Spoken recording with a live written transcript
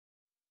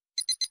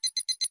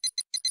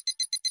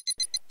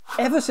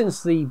Ever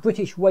since the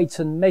British Weights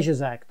and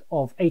Measures Act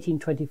of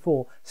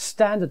 1824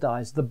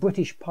 standardised the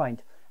British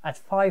pint at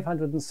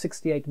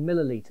 568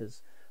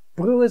 millilitres,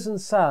 brewers and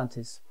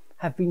scientists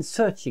have been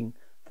searching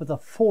for the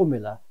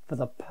formula for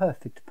the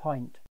perfect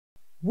pint.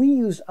 We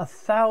used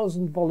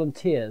 1,000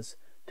 volunteers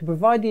to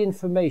provide the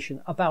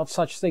information about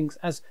such things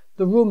as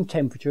the room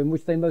temperature in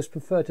which they most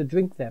prefer to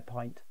drink their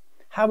pint,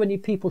 how many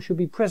people should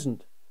be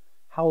present,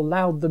 how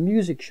loud the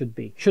music should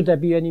be, should there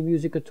be any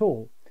music at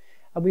all.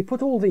 And we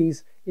put all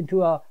these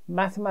into a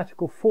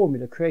mathematical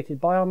formula created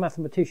by our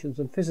mathematicians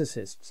and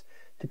physicists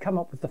to come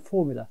up with the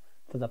formula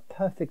for the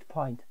perfect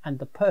pint and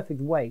the perfect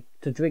way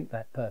to drink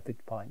that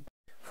perfect pint.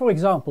 For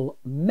example,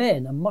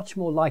 men are much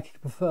more likely to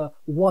prefer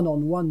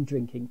one-on-one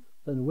drinking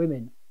than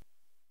women.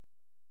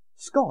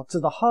 Scots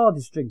are the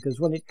hardest drinkers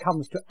when it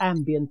comes to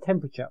ambient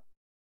temperature.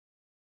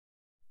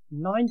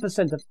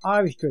 9% of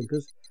Irish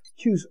drinkers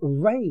choose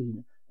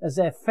rain as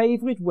their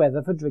favourite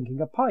weather for drinking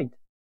a pint.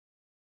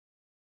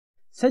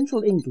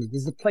 Central England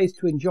is the place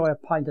to enjoy a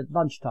pint at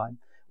lunchtime,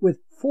 with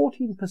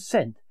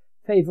 14%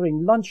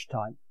 favouring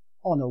lunchtime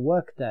on a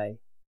workday.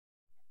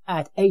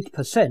 At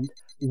 8%,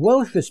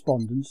 Welsh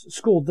respondents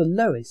scored the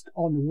lowest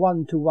on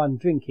one-to-one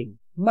drinking.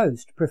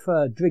 Most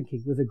prefer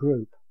drinking with a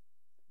group.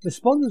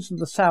 Respondents from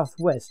the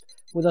southwest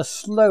were the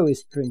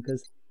slowest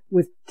drinkers,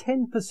 with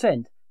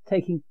 10%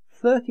 taking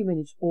 30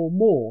 minutes or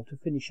more to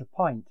finish a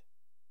pint.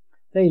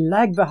 They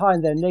lag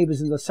behind their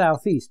neighbours in the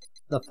southeast,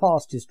 the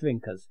fastest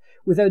drinkers,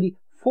 with only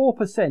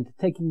 4%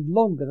 taking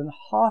longer than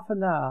half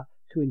an hour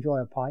to enjoy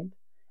a pint,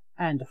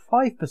 and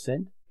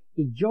 5%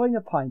 enjoying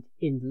a pint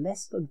in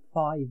less than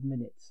 5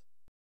 minutes.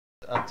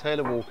 At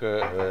Taylor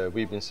Walker,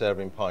 we've been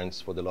serving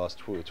pints for the last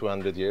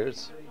 200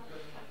 years,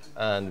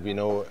 and we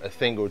know a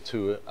thing or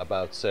two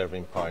about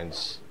serving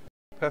pints.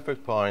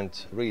 Perfect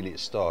pint really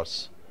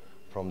starts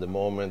from the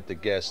moment the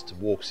guest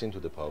walks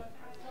into the pub.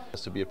 It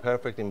has to be a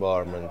perfect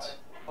environment,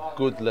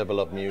 good level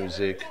of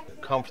music,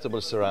 comfortable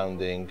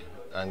surrounding,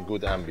 and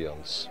good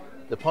ambience.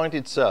 The pint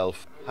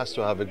itself has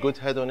to have a good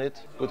head on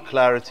it, good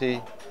clarity,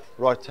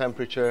 right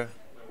temperature,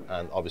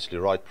 and obviously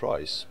right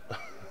price.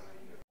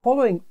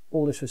 Following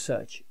all this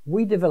research,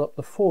 we developed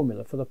the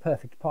formula for the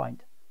perfect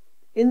pint.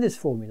 In this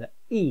formula,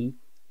 E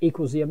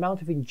equals the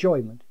amount of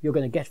enjoyment you're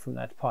going to get from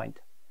that pint.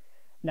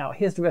 Now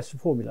here's the rest of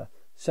the formula,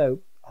 so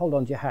hold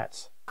on to your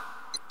hats.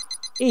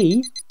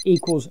 E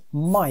equals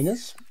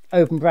minus,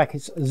 open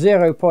brackets,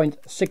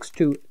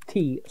 0.62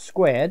 t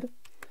squared,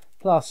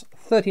 plus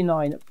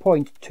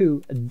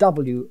 39.2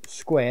 w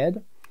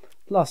squared,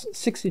 plus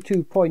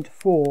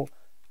 62.4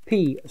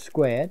 p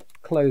squared,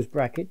 close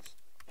brackets,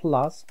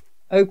 plus,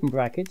 open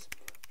brackets,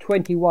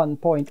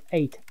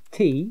 21.8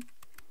 t,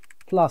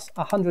 plus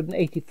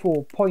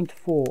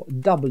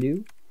 184.4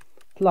 w,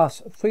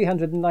 plus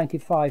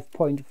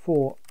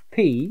 395.4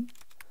 p,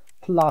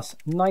 plus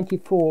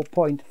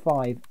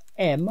 94.5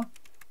 m,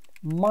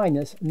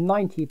 minus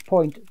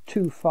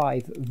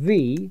 90.25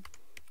 v,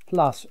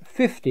 plus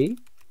 50,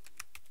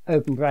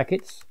 open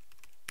brackets,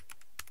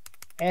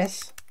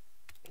 S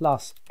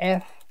plus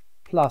F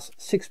plus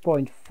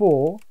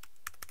 6.4,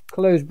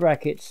 close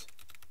brackets,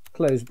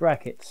 close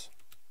brackets.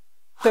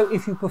 So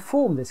if you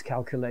perform this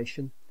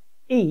calculation,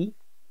 E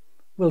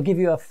will give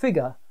you a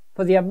figure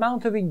for the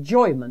amount of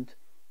enjoyment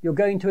you're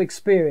going to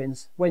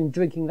experience when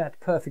drinking that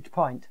perfect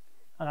pint.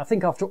 And I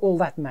think after all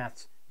that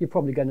maths, you're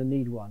probably going to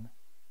need one.